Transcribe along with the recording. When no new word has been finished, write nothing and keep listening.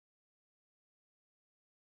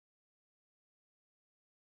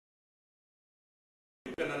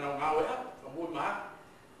mau ya, kamu mah.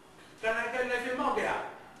 Karena kan level mau dia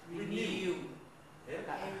renew.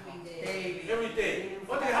 Every day.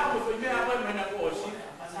 What they have for me, I want to go see.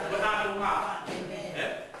 But I don't have.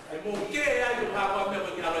 I move here, I don't have one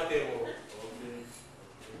never get out there.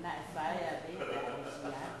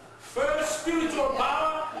 First, spiritual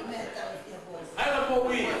power. I don't know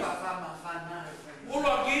we.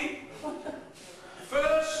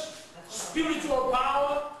 First, spiritual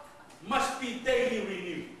power must be daily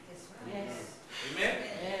renewed. Yes. Amen?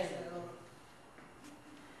 Yes.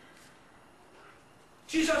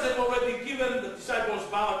 Jesus had already given the disciples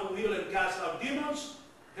power to heal and cast out demons.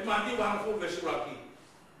 And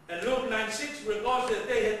Luke 9:6 records that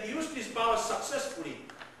they had used this power successfully,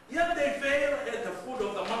 yet they failed at the foot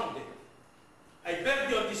of the mountain. I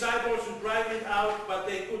begged your disciples to drive it out, but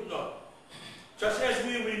they could not. Just as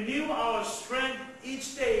we renew our strength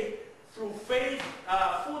each day through faith,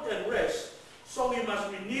 food, and rest, so we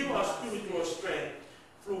must renew our spiritual strength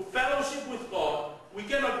through fellowship with God. We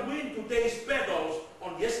cannot win today's battles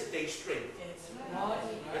on yesterday's strength.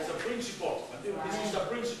 That's a principle. This is the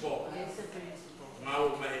principle. It's a principle.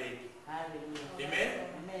 Amen. Amen.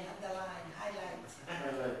 Underline, highlight.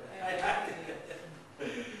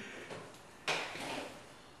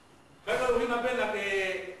 Pero una pena que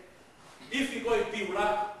if you go to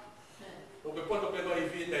Piula, o que puedo que go to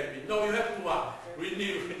Piula, no, you have to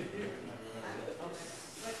renew.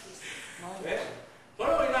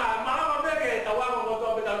 Pero ina malama bege tawang ko to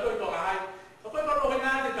betal to ito ay. Ako malo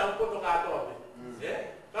hina ni taw ko to gato.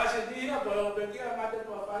 Kasi di na ko begi mate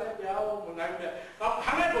to pare piao munay me.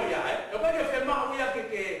 Hangai ko ya eh. Ko ke fema ko ya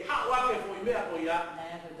ke hawa ke fo ime ko ya.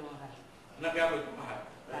 Na kaya ko to mahal.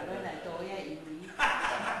 Kalau nak to ya ini.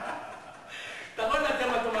 Tako na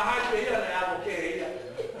tema to mahal ko ya na ako ke ya.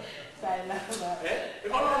 Saya lah.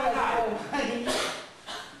 Ko lo hina.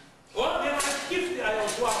 Oh, dia nak gift ayo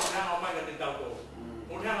buang na mai ka tau to.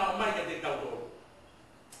 Una nga mai ka tau to.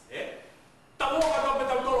 Tawo ka to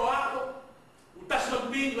tau to ako. It does not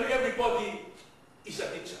mean that everybody is a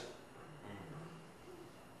teacher.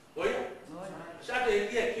 Oh yeah? Sa de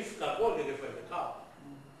kia gift ka ko ke fa ka.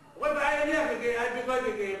 Wa ba ai ni ke ai be ko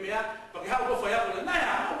ke me ya, pa ke ha ko fa ya ko na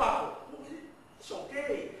ya, ba ko. It's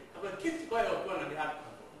okay. Aba gift ko ya ko na ni at.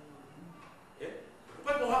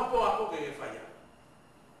 Pa ko ha ko ako ke fa ya.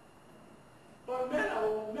 Por mela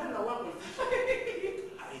wa ko.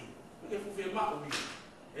 Ai, ke fu fe ma ko ni.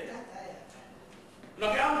 Na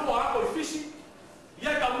ke am ko ako fisi.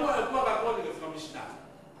 Ya ka mo ko ka ko ke fa misna.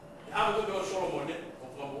 Ya ko ko Solomon ne, ko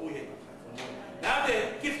mo uhe. Na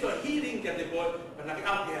de gift of healing ke de boy, na ke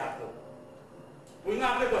am ke ako. Ui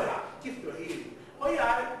nga le ko ha, gift of healing. O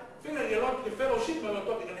ya, finga ke lot ke fellowship ma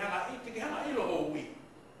to ke hanga I ke hanga I lo ho wi.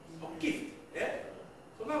 O gift,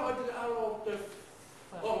 So na wa te alo te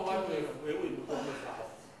oh, what we will do for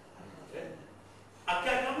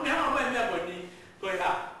Akai kamu ni hang mai mea ko ni ko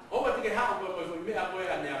ya. O wa te hang ko ko mea ko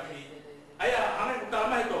ya mea fi. Aya hang ta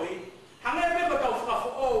mai to hi. Hang me ko tau fa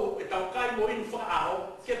o e tau kai mo in fa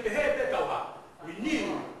ao ke pe he pe tau ha.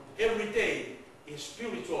 Renew every day is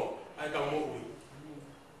spiritual. Ai tau mo wi.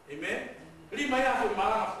 Amen. Lima ya fo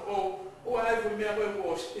mara o ai fo mea ko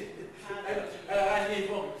ko. Ai ni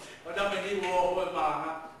fo. O da me ni wo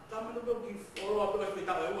ma. Tama no ki follow up with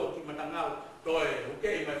our work in Matangao.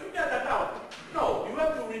 Okay, my food that out. No, you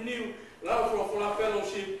have to renew love for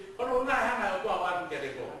fellowship. But on that hand, I'll go out and get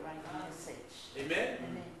it go. Amen.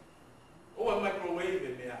 Oh, a microwave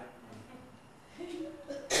in there.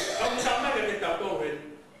 Come sama ke kita tahu kan.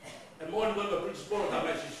 Mohon kau berprinsip orang tak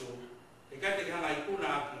masih so. Ikan tiga hang aikuna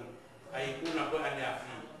aki, aikuna kau ane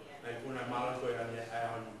afi, aikuna malam kau ane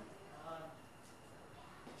ayam.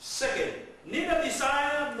 Second, neither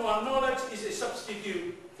desire nor knowledge is a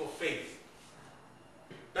substitute for faith.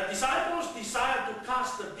 The disciples desired to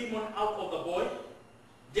cast the demon out of the boy.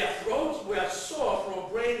 Their throats were sore from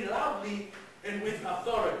praying loudly and with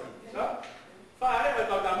authority. Fare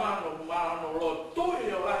kau daman no malam no lo tu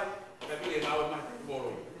dia lah, tapi dia mahu mati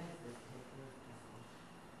bolong.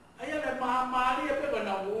 Ayah dah mari apa kau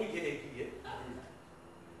nak buat ini?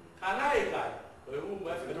 Karena ikan.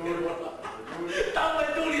 Tahu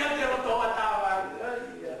itu lihat dia berdoa tahu.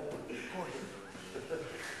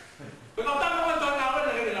 Kalau tahu kan tahu apa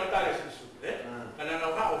yang kita nak tahu sesuatu, Karena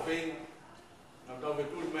nak tahu nak tahu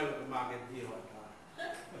betul mel kemarin dia.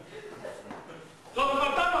 Kalau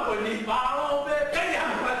tahu apa ni malu be,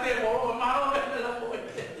 yang mati malu be dalam poin.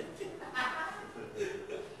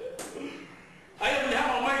 Ayah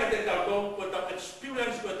melihat orang yang kita tahu, kita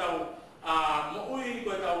experience kita tahu. Maui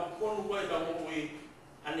ko tau konu ko tau maui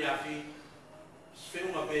ani afi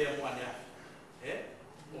sfeu ma be mo ani afi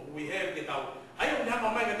we have ke tau ayo na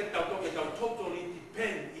ma mai ke tau to ke tau totally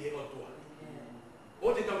depend I o tua.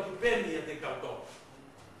 O te tau depend I te tau tau.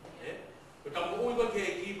 Ko tau ui ko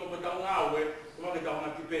ke ki pa tau ngawe, ko ke tau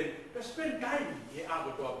ngā depend. Pe spend time I a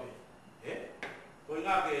ko tua pe. Ko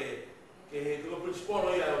ngā ke ko principle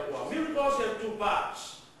I a tua. Miracles have two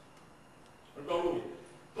parts.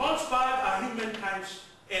 God's part are humankind's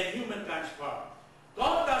and humankind's part.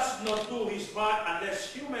 God does not do his part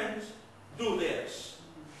unless humans do theirs.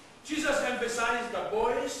 Jesus emphasized the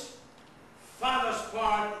boy's father's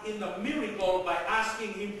part in the miracle by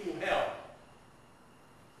asking him to help.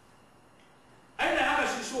 I know how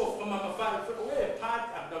she saw from my father, where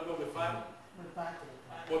part of the father?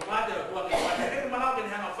 What part of the father? I can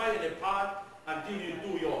have a fight in the part until you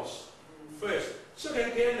do yours first. So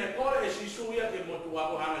again,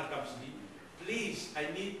 please, I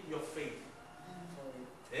need your faith.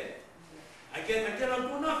 I cannot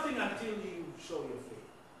do nothing until you show your faith.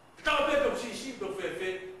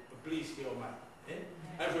 Please, kill my.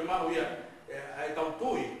 I remember we I don't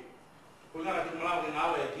do it.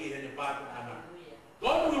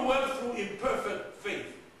 God will work through imperfect faith.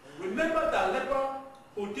 Remember the leper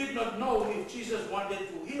who did not know if Jesus wanted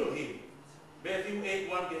to heal him. Matthew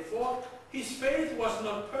 8:1-4. His faith was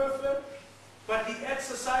not perfect, but he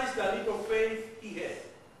exercised the little faith he had.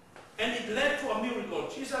 And it led to a miracle.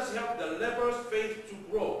 Jesus helped the leper's faith to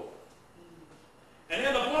grow. And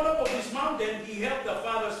at the bottom of this mountain, he helped the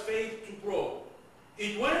father's faith to grow.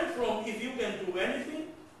 It went from if you can do anything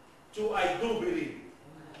to I do believe.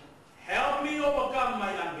 Help me overcome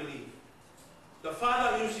my unbelief. The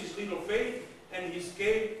father used his little faith and this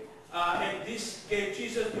gave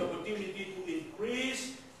Jesus the opportunity to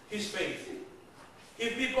increase his faith.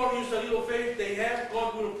 If people use the little faith they have,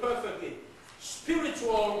 God will perfect it.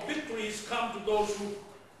 Spiritual victories come to those who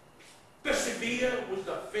persevere with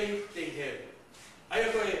the faith they have. Ai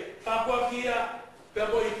koe papua kia pe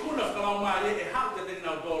boy kuna kalamare e how that they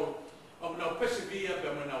now do of now persevere pe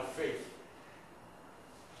now faith.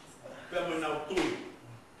 Pe now do.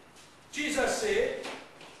 Jesus said,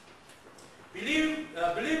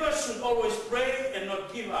 believers should always pray and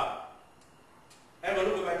not give up. Have a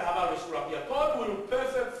look at my God will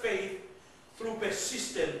perfect faith through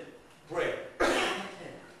persistent prayer,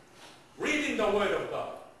 reading the Word of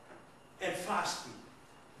God, and fasting.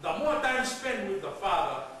 The more time spent with the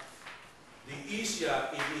Father, the easier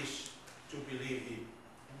it is to believe Him.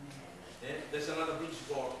 There's another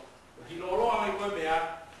principle.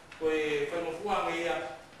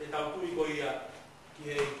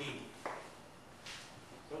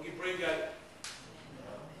 Don't you pray that?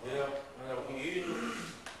 Yeah,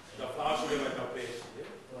 the flash will make a face.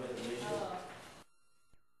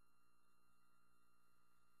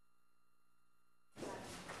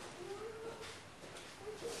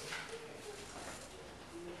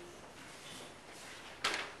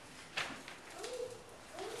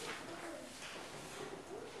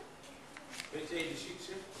 Page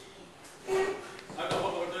 86. I don't know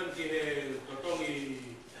what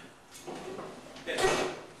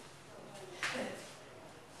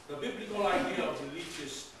the biblical idea of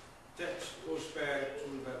religious text goes back to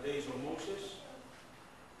the days of Moses,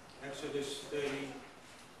 Exodus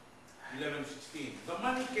 30:11-16. The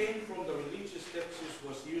money came from the religious texts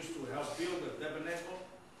was used to help build the tabernacle.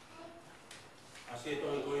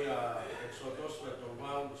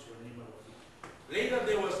 Later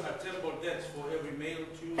there was a temple debt for every male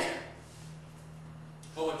Jew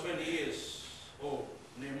over 20 years old.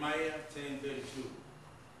 Nehemiah 10:32.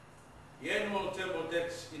 The annual temple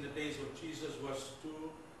tax in the days of Jesus was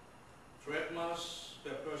 2 drachmas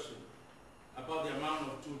per person, about the amount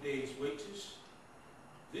of 2 days' wages.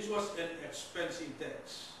 This was an expensive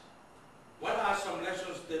tax. What are some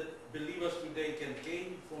lessons that believers today can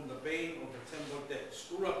gain from the paying of the temple tax?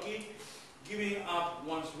 Turaki, giving up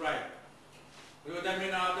one's right. Hey,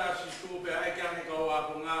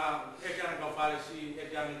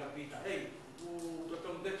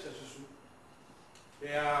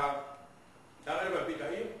 Tala pita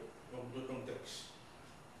hiyo, yung text.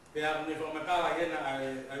 Kaya kung ipamatala yan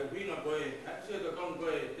ay wina ko actually the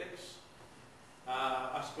text,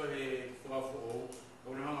 as ko fukafuo,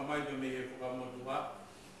 kung naman may may fukamotuwa,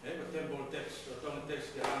 temple text, itong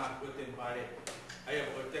text kaya ko tempare. Ay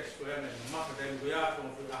ko text ko yan, makadang ko ya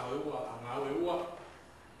kung fukahuwa, ang awewa.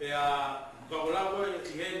 Kaya kawala ko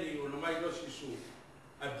iheni o namay ko sisu,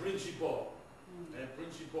 a principle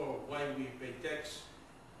why we pay tax.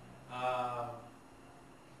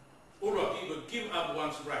 Uraki would give up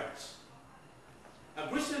one's rights. A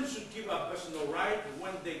Christian should give up personal right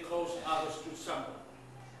when they cause others to suffer.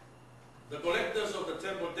 The collectors of the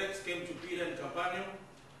temple tax came to Peter and Capernaum,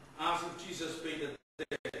 asked if Jesus paid the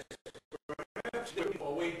tax. Perhaps they were looking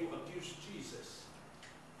for a way to accuse Jesus.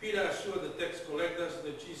 Peter assured the tax collectors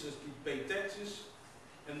that Jesus did pay taxes,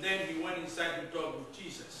 and then he went inside to talk with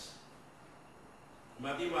Jesus.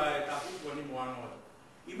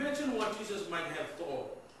 Imagine what Jesus might have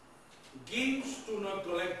thought. Kings do not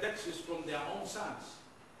collect taxes from their own sons.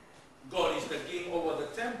 God is the king over the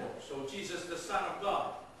temple, so Jesus, the Son of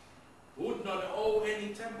God, would not owe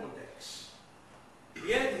any temple tax.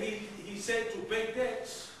 Yet he said to pay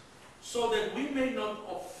tax so that we may not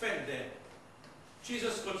offend them.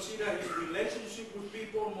 Jesus considered his relationship with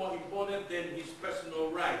people more important than his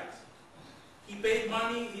personal right. He paid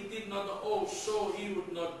money he did not owe so he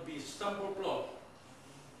would not be stumbling block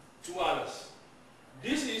to others.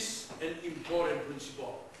 This is an important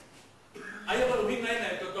principle. Ayaw ka luhinga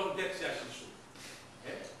na ito itong text siya sisu.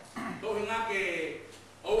 Ito hinga ke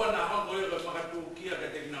owa na hang ko yung makatukia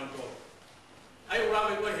ka tignan ito. Ayaw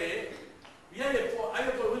rame ko he.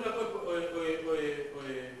 Ayaw ka luhinga ko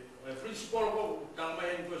principle ko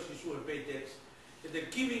tamayan ko sisu pay text. The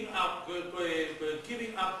giving up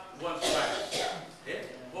one's rights.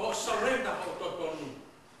 O surrender ko ito ito.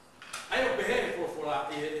 Ayaw behe for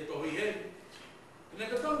ito hihen.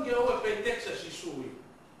 Nagkatong gawa pay text sa sisu.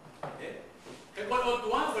 Kalau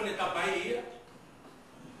tuan kena tapai,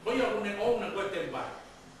 bayar punya orang nak buat tempat.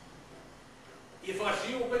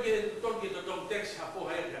 Ifasi upaya tuan kita tuan teks hapo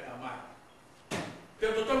hayat kamai.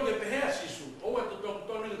 Kalau tuan kita perhatian sisu, awak tuan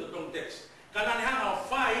kita tuan teks. Karena ni hang out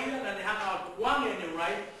fire, dan ni hang out tuan yang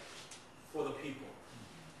right for the people.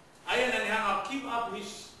 Ayah ni hang out keep up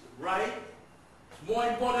his right. More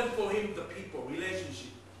important for him the people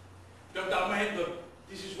relationship.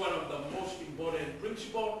 This is one of the most important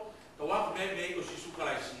principles. Tawak me ko sisu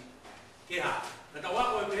kalaisi. Keha. Na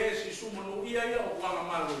tawak ko be sisu manu iya o wala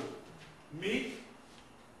malu. Mi.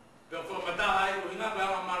 Pero for matahay ko hinga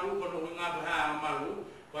ba malu ko no hinga ba malu.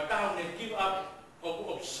 Wataw ne give up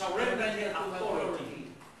of surrender and authority.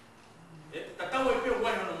 Tatawa pe wa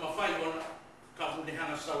no mafai on ka bu ne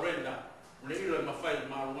hana surrender. Ne ilo mafai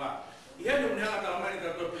marunga. Ihe no ne hana tamani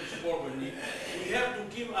ka to principle ni. We have to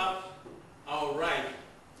give up our right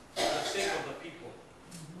for the sake of the people.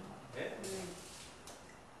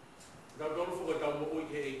 Don't forget that we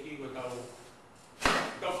can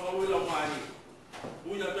go to the money.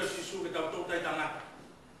 We have to see who the Toutai Talakai.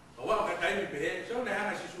 What can I be? So they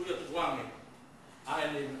have to see who the one. I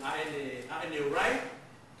am right.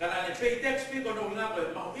 Can I pay tax people? No, not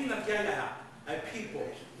but in a people.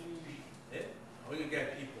 We can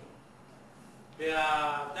get people. They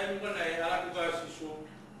are time when I like to see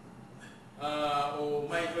or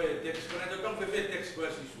my tax when I don't pay tax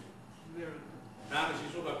versus Nang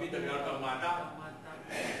sisu kapita kata mata,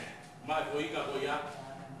 mai koi ka koi ya,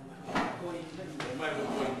 mai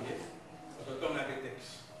koi ni, atau tong nak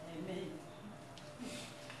teks.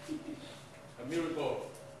 A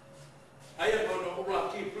miracle. Ayah kono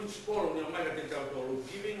ulah key principle yang mai kata kau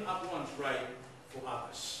giving up one's right for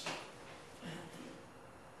others.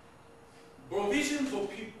 Provision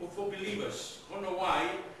for people, for believers. Kono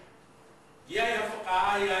why? Ia yang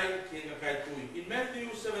fakaya yang kai tui. In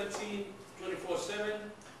Matthew 17. 24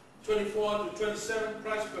 to 27,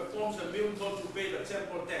 Christ performs a miracle to pay the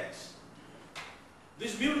temple tax.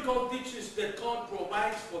 This miracle teaches that God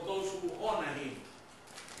provides for those who honor Him.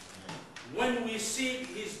 When we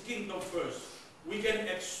seek His kingdom first, we can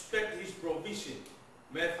expect His provision.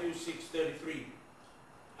 Matthew 6:33.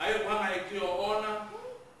 Ayaw hanga ikio honor,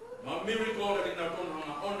 ma miracle na kinaton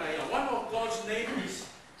hanga honor ya. One of God's name is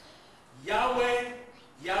Yahweh,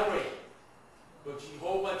 but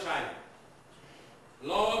Jehovah Jireh.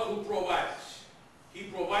 Lord who provides. He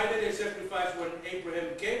provided a sacrifice when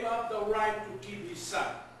Abraham gave up the right to keep his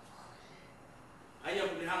son. Ayaw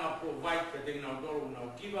ni hanga provide ka ding na dolo na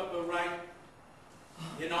give up the right.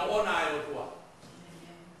 Ina ona ayo tua.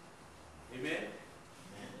 Amen.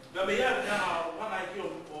 Gabiya na hanga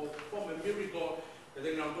ikio form a miracle ka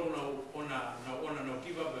ding na dolo na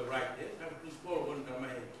give up the right. Na principle kon ka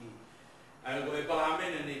mai ki. Ayaw go e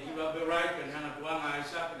parlament ni give up the right kan hanga tua nga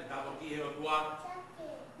isa kan ta ki he tua.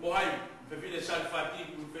 Mohai, pepine san fati,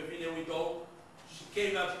 pepine wito, she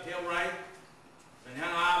gave up her right, and hang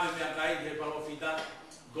on and her palofita,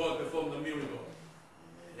 God performed the miracle.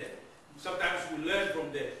 Sometimes we learn from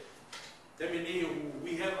that. That means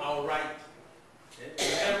we have our right. We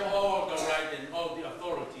have all the right and all the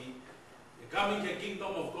authority. Coming to the kingdom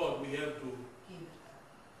of God, we have to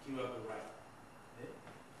give up the right.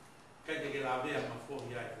 Can't get out there before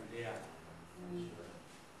he right there.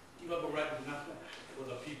 Give up the right to nothing. For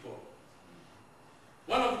the people.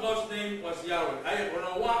 One of God's name was Yahweh. Ayah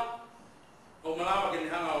kono wa o malawa kini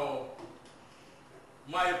hanga o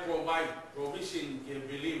may provide provision to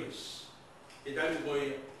believers. Itabi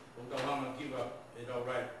boy o tawang give up It's all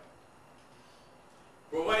right.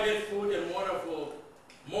 Provided food and water for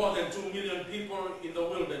more than 2 million people in the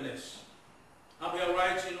wilderness. Abel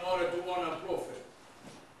writes in order to honor prophet.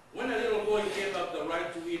 When a little boy gave up the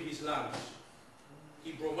right to eat his lunch,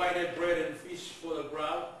 he provided bread and fish for the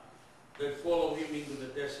crowd that followed him into the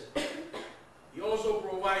desert. He also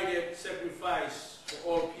provided sacrifice for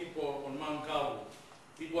all people on Mount Calvary.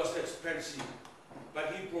 It was expensive,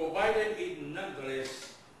 but he provided it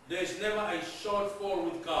nonetheless. There is never a shortfall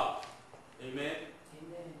with God. Amen?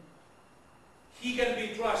 Amen. He can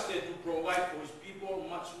be trusted to provide for his people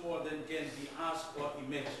much more than can be asked or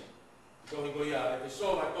imagined. So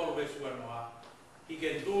he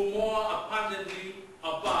can do more abundantly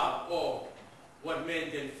above all what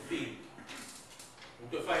man can think.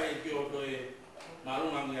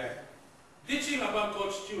 Teaching about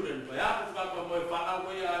God's children.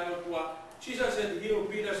 Jesus had healed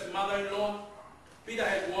Peter's mother-in-law. Peter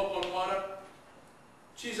had walked on water.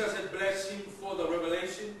 Jesus had blessed him for the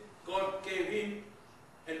revelation God gave him.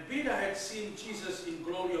 And Peter had seen Jesus in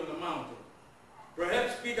glory on the mountain.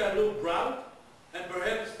 Perhaps Peter looked proud, and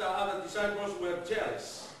perhaps the other disciples were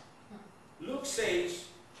jealous. Luke says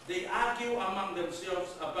they argue among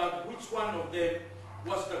themselves about which one of them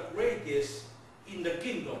was the greatest in the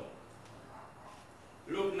kingdom.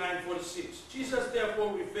 Luke 9:46. Jesus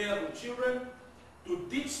therefore referred to children to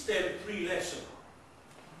teach them 3 lessons.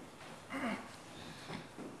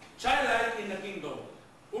 Childlike in the kingdom.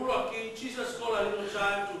 Jesus called a little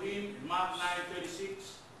child to him in Mark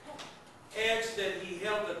 9:36. Adds that he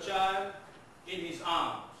held the child in his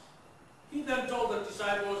arms. He then told the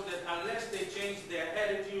disciples that unless they changed their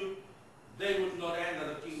attitude, they would not enter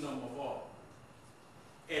the kingdom of all.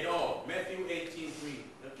 At all. Matthew 18:3.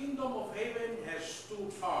 The kingdom of heaven has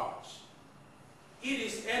 2 parts. It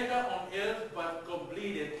is entered on earth but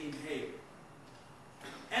completed in heaven.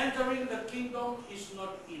 Entering the kingdom is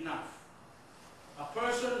not enough. A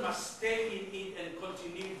person must stay in it and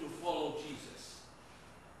continue to follow Jesus.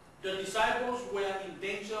 The disciples were in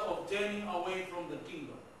danger of turning away from the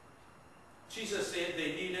kingdom. Jesus said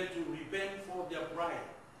they needed to repent for their pride.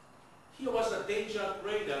 Here was a danger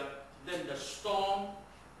greater than the storm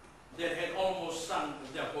that had almost sunk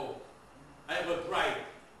their boat. I have a pride.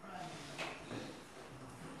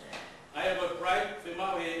 I have a pride.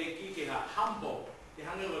 Humble.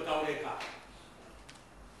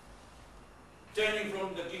 Turning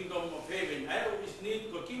from the kingdom of heaven. I always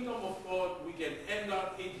need the kingdom of God. We can enter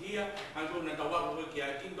it here and go to the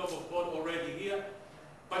kingdom of God already here.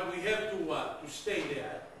 But we have to stay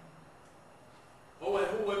there. Oh,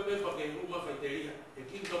 who will be for the kingdom of God? The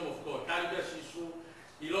kingdom of God.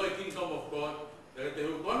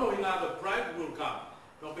 The pride will come.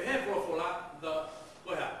 Now,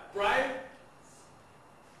 the pride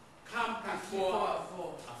come before a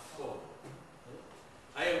fall.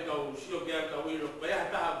 I have to see again the will of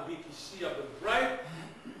Bayata, we can see of the bride.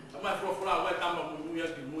 My profile, what I'm a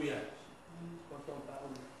muya.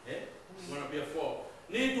 Want to be a fall.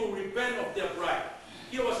 Need to repent of their pride.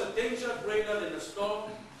 Here was a danger greater than the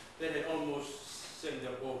storm that had almost sent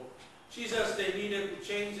their boat. Jesus, they needed to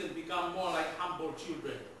change and become more like humble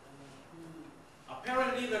children.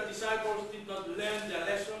 Apparently, the disciples did not learn their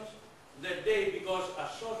lessons that day because a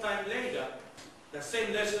short time later, the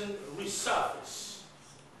same lesson resurfaced.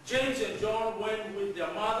 James and John went with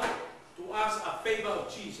their mother to ask a favor of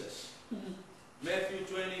Jesus. Matthew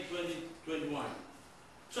 20:21.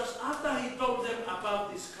 Just after he told them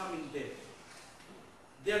about this coming day,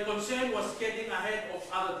 their concern was getting ahead of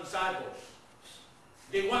other disciples.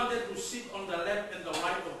 They wanted to sit on the left and the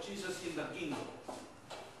right of Jesus in the kingdom.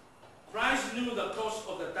 Christ knew the cost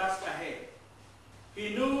of the task ahead.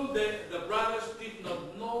 He knew that the brothers did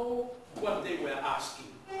not know what they were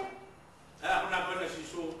asking. I'm not going to see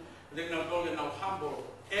so they not going to humble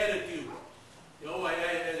attitude. You know, I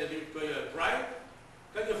attitude pride.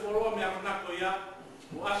 Can you follow me? I'm not going to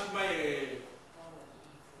ask my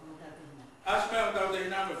about the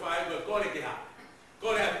number 5. Call it here.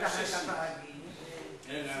 Call it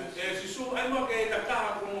and as you saw, I'm not going to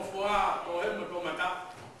car from for or helmet on my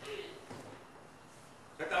top.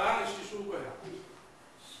 Catalan is to go.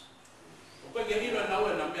 Okay, you know, and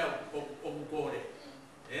I'm of God.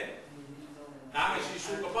 Eh? Dame si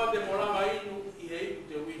su kapag de mola mai no ie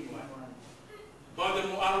te win mai. Ba de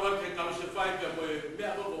mo alwa ke kam se fai ke mo me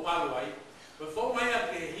abo ko alwa ai. Ba fo mai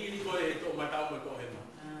ke hili ko e to mata mo to hema.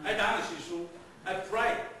 Ai dame si su I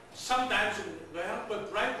pride. Sometimes we have to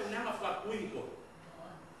pride to never flat win ko.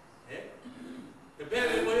 Eh? The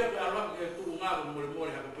bele mo e alwa ke tu nga mo mo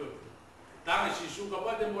ha ko. Dame si su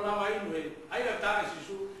kapag de mola mai no ai ga dame si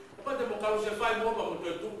su kapag de mo ka se fai mo ba mo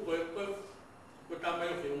to tu ko ta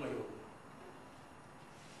mai fe mo yo.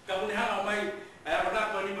 Kamu ni hanga mai ai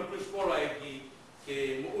rana ko ni ma principle ai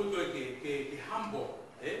ke mo uto ke humble.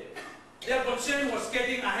 Their concern was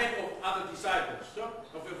getting ahead of other disciples. So,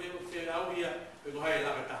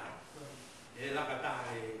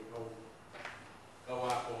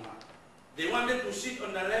 they wanted to sit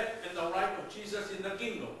on the left and the right of Jesus in the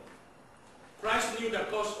kingdom. Christ knew the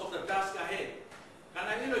cost of the task ahead.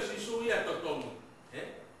 Kana ilo si suya totomi.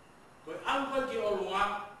 Ko angkol ki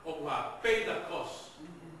olunga ogwa pay the cost.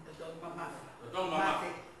 Totong mama.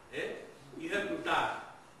 You have to die.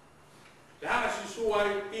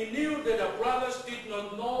 He knew that the brothers did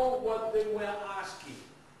not know what they were asking.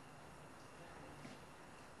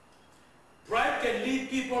 Pride can lead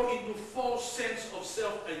people into false sense of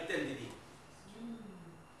self-identity.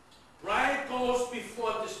 Pride goes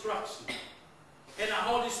before destruction, and the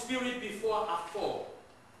Holy Spirit before a fall.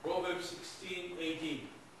 Proverbs 16:18.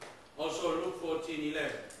 Also Luke 14:11.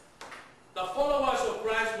 The followers of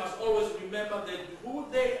Christ must always remember that who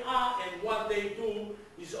they are and what they do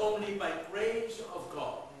is only by grace of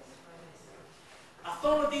God.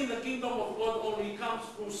 Authority in the kingdom of God only comes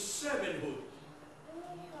through servanthood.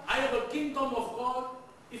 I have a kingdom of God.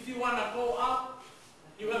 If you want to go up,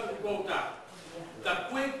 you have to go down. The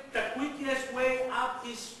quickest way up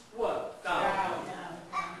is what? Down.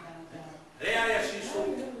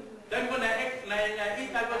 Then when I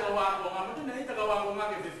eat, I go to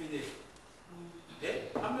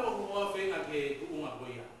I'm not going to get to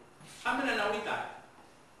Umagoya. I'm going to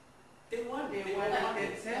they want it.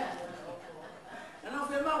 And I'll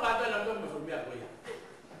feel my water and I'm going to be a goya.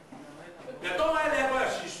 The don't I ever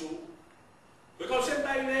see so because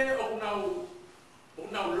sometimes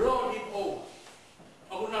now load it over.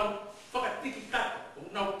 Now fuck a ticky tap,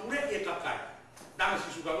 now put it a cakai. Dance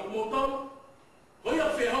is a motor. Go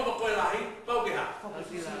your fair home, go like, go get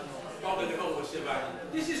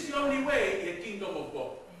this is the only way in the kingdom of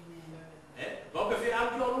God. God if you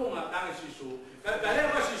have your room at Tanasisu, but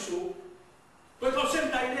Sisu, because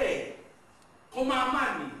sometimes they come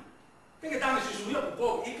money. Take a Tanasisu, you have to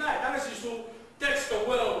go. Tanasisu, that's the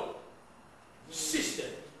world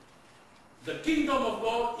system. The kingdom of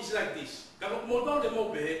God is like this. Motor the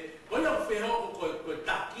mobe, when you fair home, go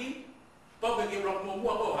taki, public rock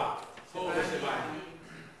moa.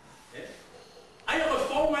 I have a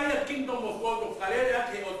former kingdom of God of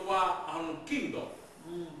Galilee or kingdom.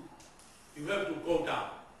 You have to go down.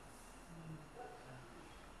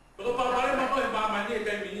 But the Mama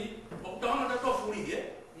Mini, of down the top fully here.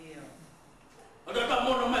 Or the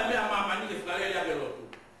Tamono Mamma if Galilee go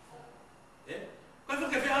to. But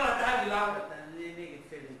look at the other time,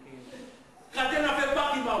 Catena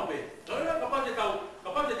Febaki Maupe. Don't know about it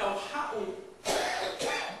how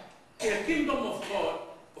the kingdom of God.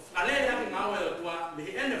 Alea ki ngawe tua me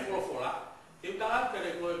ene fora e ta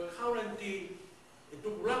ate ko currently e tu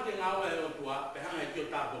bula ki ngawe tua pe hanga ki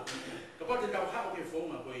ta bo ka pa te ta ha ke fo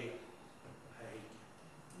ma ko ia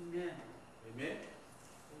amen amen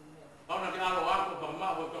ona ki alo ako pa ma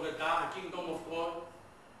ho to ke ta kingdom of God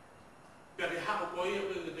pe ke ha ko ia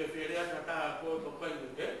ko te feria ta ko to pa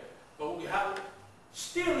ke ko ki ha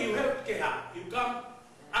still you have to have you come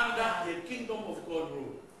under the kingdom of God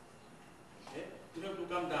rule. You have to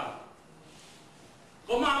come down.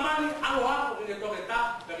 Como a mãe, a loa, porque eu estou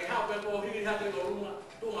cá, porque a pessoa pode vir aqui no rumo,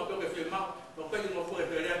 tu uma pessoa que filma, não pode não foi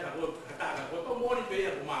perder a coisa, como onde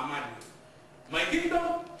veio como a mãe. Mas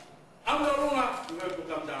kingdom, a loa, you have to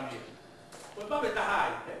come down here. Porque para estar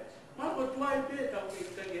high, mas quando tu vai ver, tá o que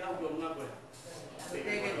tem que algo não agora.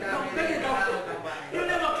 You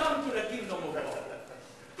never come to the kingdom of God.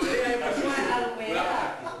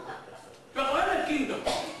 Pero é kingdom.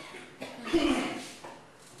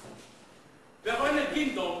 Pero en el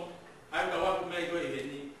kingdom, hay que hablar con medio de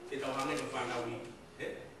gente que trabajan en el fanawi.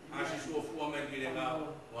 Así su forma de llegar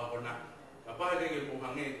o a poner. Capaz de que el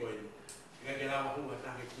mojane con que la bajo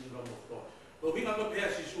hasta que kingdom of God. Lo vi cuando vea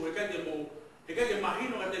si su que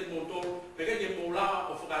imagino que el motor, que mola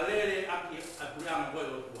o galere aquí a cuidar con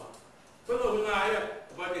el tua. Pero una área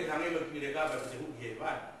capaz de tener lo que llegar para que se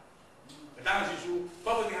llevar. Entonces su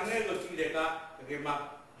capaz de tener lo que llegar que más,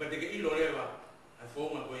 para que lo lleva a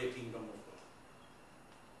forma con el kingdom of God.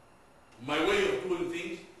 My way of doing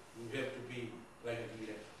things, you have to be like a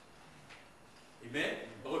leader. Amen?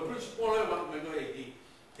 But the principle of what we know is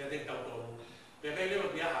que tem tal todo. Porque ele vai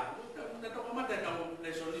viajar. Não estou como até tal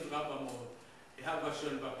lesson de grava mo. E have a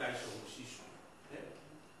son baptized o sisu.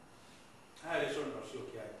 Ah, lesson não sei o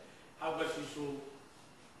que é. Have a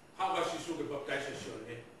sisu que baptize son.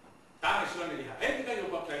 Tá lesson ele ha. Ele que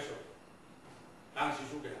eu baptize. Tá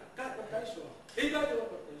sisu que ha. Tá baptize. Ele que eu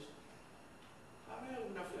baptize.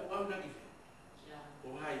 Una gife o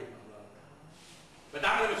hai ma ba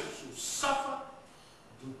da le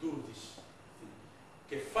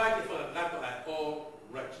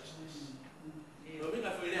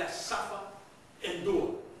suffer,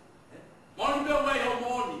 endure. Moni be way ho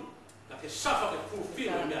moni, la ke suffer ke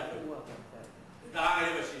fulfill me ato. Da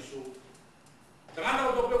ai ba sisu. Tangana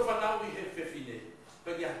o be fa we he fe fine.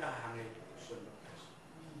 Pe ya ta hange so baptize.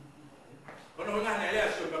 Kono nga na le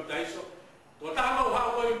so baptize. To ta ma ha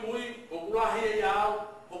ko mui o kula he ya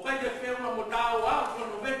o ka de fe ma mo ta wa ko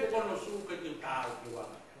no ve ko no su ke ti ta o ki wa.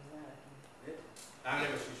 Hange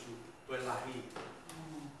ba sisu to la hi.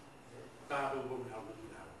 Ta do bo ha bo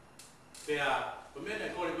ha. Pe a ko me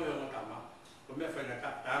ne ko le ko mo ta ma. Ko me fa na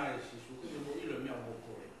ka ta ne sisu ko mo ilo me mo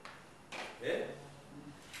ko le.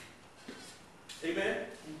 Amen.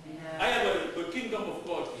 I have the kingdom of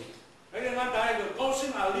God here. I am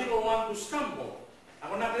causing a little one to stumble.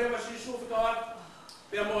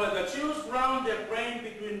 The Jews ground their grain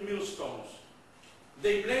between millstones.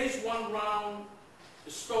 They placed one round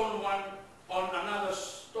stone one on another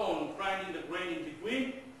stone, grinding the grain in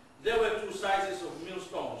between. There were two sizes of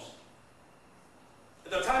millstones.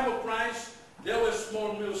 At the time of Christ, there were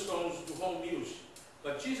small millstones to home use.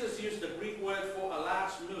 But Jesus used the Greek word for a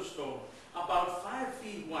large millstone, about 5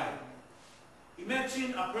 feet wide.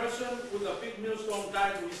 Imagine a person with a big millstone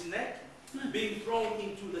tied to his neck being thrown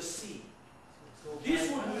into the sea. This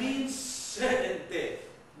would mean certain death.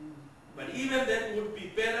 But even that would be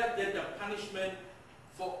better than the punishment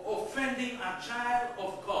for offending a child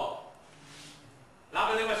of God.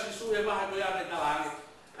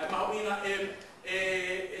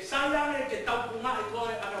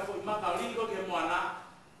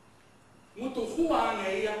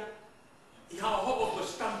 Iha hobo ko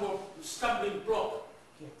stumbling block.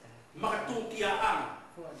 Makatukia ang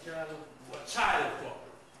for a child block.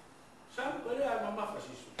 Sabi ko rin mama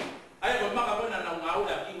fasisu. Ay ko makabona na ngau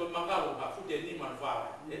da ki ko mangalo ba fu de ni man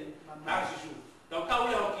fa. Tang sisu. Tau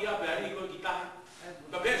tau ya ki a bari ko kita.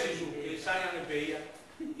 Ba be sisu ke saya ne be ya.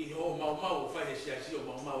 Iho mau fa he sia si o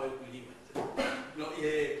mau e kulima. No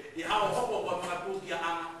iha hobo ko makatukia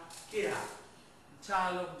ang kia.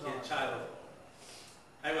 Child of God.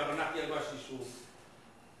 Ay ba nak ya gua sisu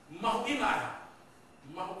mau ingat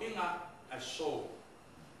I saw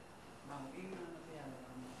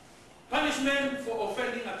punishment for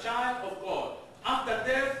offending a child of God. After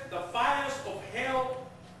death, the fires of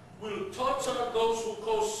hell will torture those who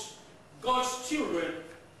cause God's children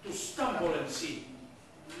to stumble and sin.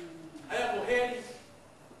 Ay ko heli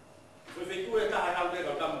that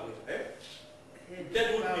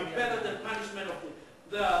would be better than punishment of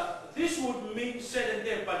this would mean certain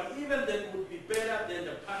death, but even that would be better than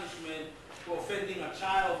the punishment for offending a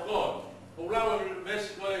child of God.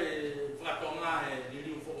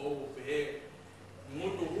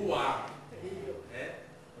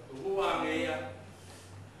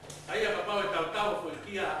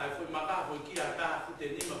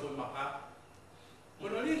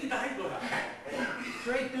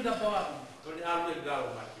 Straight to the bottom.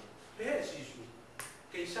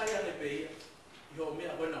 Iho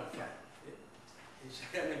mea bona fai.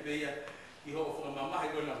 Saya ne beia ki ho fo mama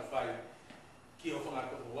I bona fai. Ki ho fo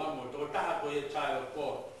ngato wa mo to ta ko ye child of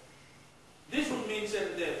God. This would mean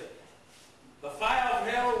certain death. The fire of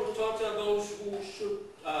hell will torture those who should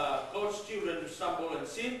God's children to stumble and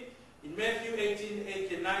sin. In Matthew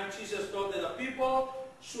 18:8-9, Jesus taught that the people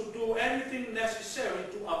should do anything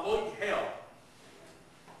necessary to avoid hell.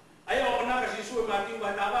 Ayo ona kasi su mati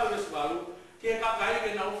wa tawa wes walu. Ke kakai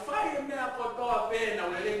ke nau fai me ako toa pe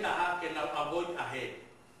nau lele taha ke nau avoid ahead.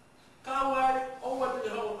 Kawai over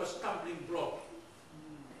the whole of a stumbling block.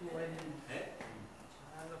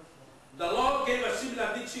 The Lord gave a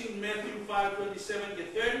similar teaching in Matthew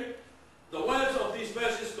 5:27-30. The words of these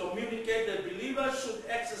verses communicate that believers should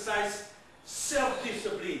exercise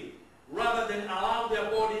self-discipline rather than allow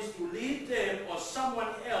their bodies to lead them or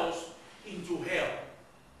someone else into hell.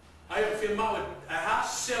 I have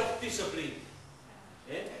self-discipline.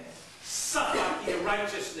 Suffer in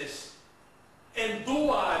righteousness.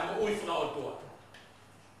 Endure.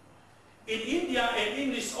 In India, an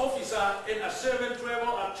English officer and a servant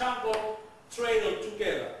traveled a jungle trail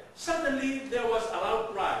together. Suddenly, there was a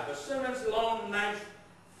loud cry. The servant's long knife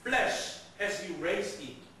flashed as he raised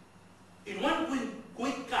it. In one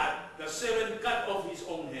quick cut, the servant cut off his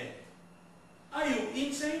own hand. "Are you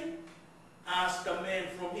insane?" asked the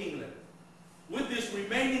man from England. With this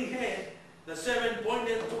remaining hand, the servant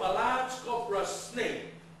pointed to a large cobra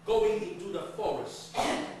snake going into the forest.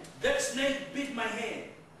 "That snake bit my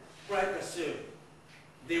hand," cried the servant.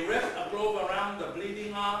 They wrapped a glove around the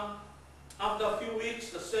bleeding arm. After a few weeks,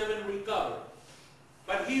 the servant recovered.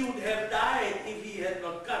 But he would have died if he had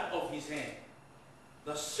not cut off his hand.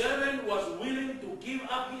 The servant was willing to give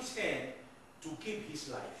up his hand to keep his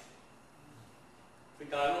life.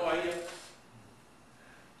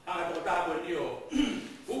 Ang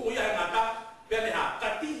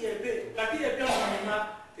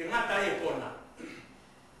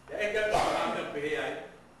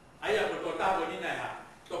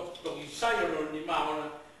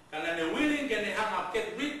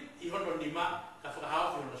nima ka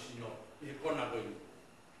whakahau whio no sino. I kona koe.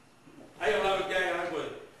 Ai o lawe kia ia koe.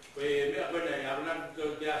 Koe mea koe nei arunang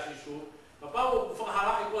te asisu. Ka pau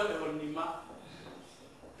whakahala i koe e ho nima.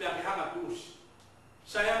 Pea ki hanga tuusi.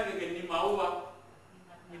 Sayang ke nima ua.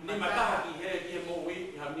 Nima taha ki he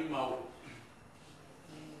moui i ha nima ua.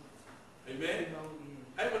 Amen.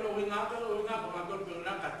 Ai koe no winga ma koe koe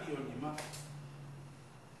nang kati o nima.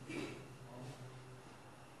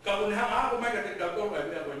 Ka unhanga ako mai ka te kakor ai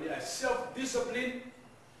mea koe ni ai self-discipline.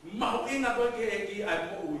 Mahu inga koe ke eki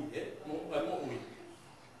ai moui.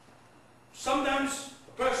 Sometimes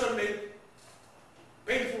a person made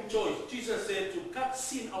painful choice. Jesus said to cut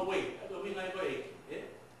sin away.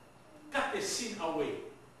 Cut the sin away.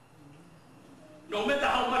 No matter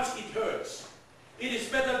how much it hurts, it is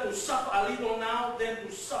better to suffer a little now than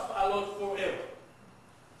to suffer a lot forever.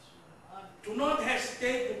 Do not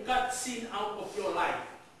hesitate to cut sin out of your life.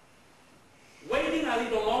 Waiting a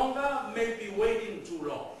little longer may be waiting too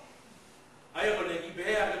long.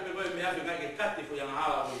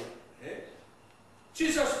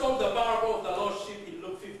 Jesus told the parable of the lost sheep in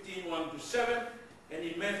Luke 15, 1-7, and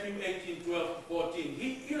in Matthew 18, 12-14.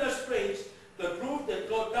 He illustrates the truth that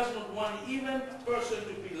God does not want even a person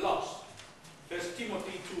to be lost. 1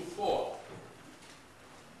 Timothy 2:4.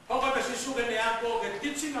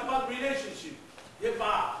 Teaching about relationship.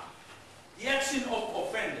 The action of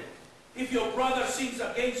offended. If your brother sins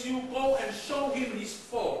against you, go and show him his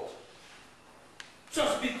fault.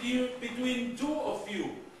 Just between two of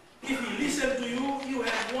you. If he listens to you, you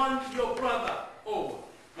have won your brother over.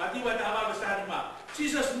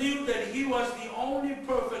 Jesus knew that he was the only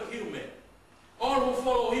perfect human. All who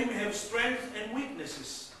follow him have strengths and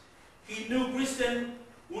weaknesses. He knew Christians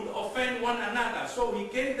would offend one another, so he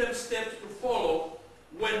gave them steps to follow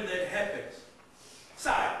when that happens.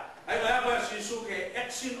 Sai, I have a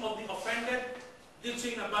action of the offended,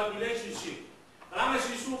 teaching about relationship. Lama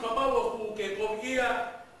sisu kabawa ku ke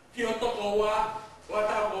kovia ki otoko wa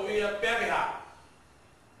wata kovia pereha.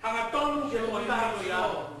 Hanga tonu ke wata kovia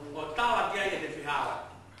o tawa kia ye te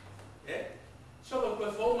fihala. So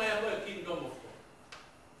ko fo mai ko kingdom of God.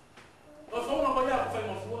 O fo na ko ya ko fa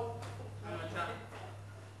mo fo.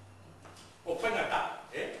 O fa na ta,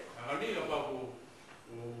 ani o ba ku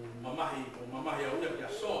mamahi o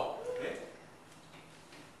ya so,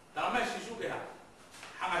 Tama sisu ke ha.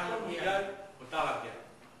 Hanga tonu ya Talakai.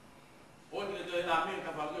 O ni te amin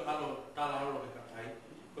ka fa ke kalo tala lo ke kai.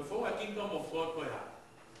 Ko fo a kingdom of God ko ya.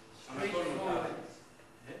 Ana ko no.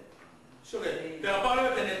 So the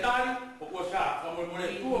about the netari o ko sa from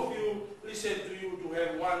when two of you listen to you to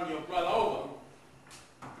have won your brother over.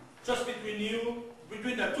 Just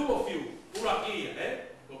between the two of you, uraki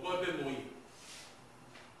ko ko be moi.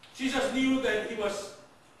 Jesus knew that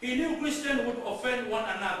he knew Christians would offend one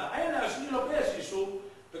another. Ai na silo pesi so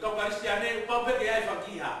Pekau Kristiane upau ke ai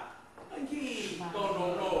fakiha. Anki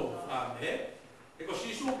no eko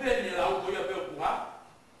sisu pe ni lau ko ya pe kuha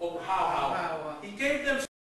o how. He gave them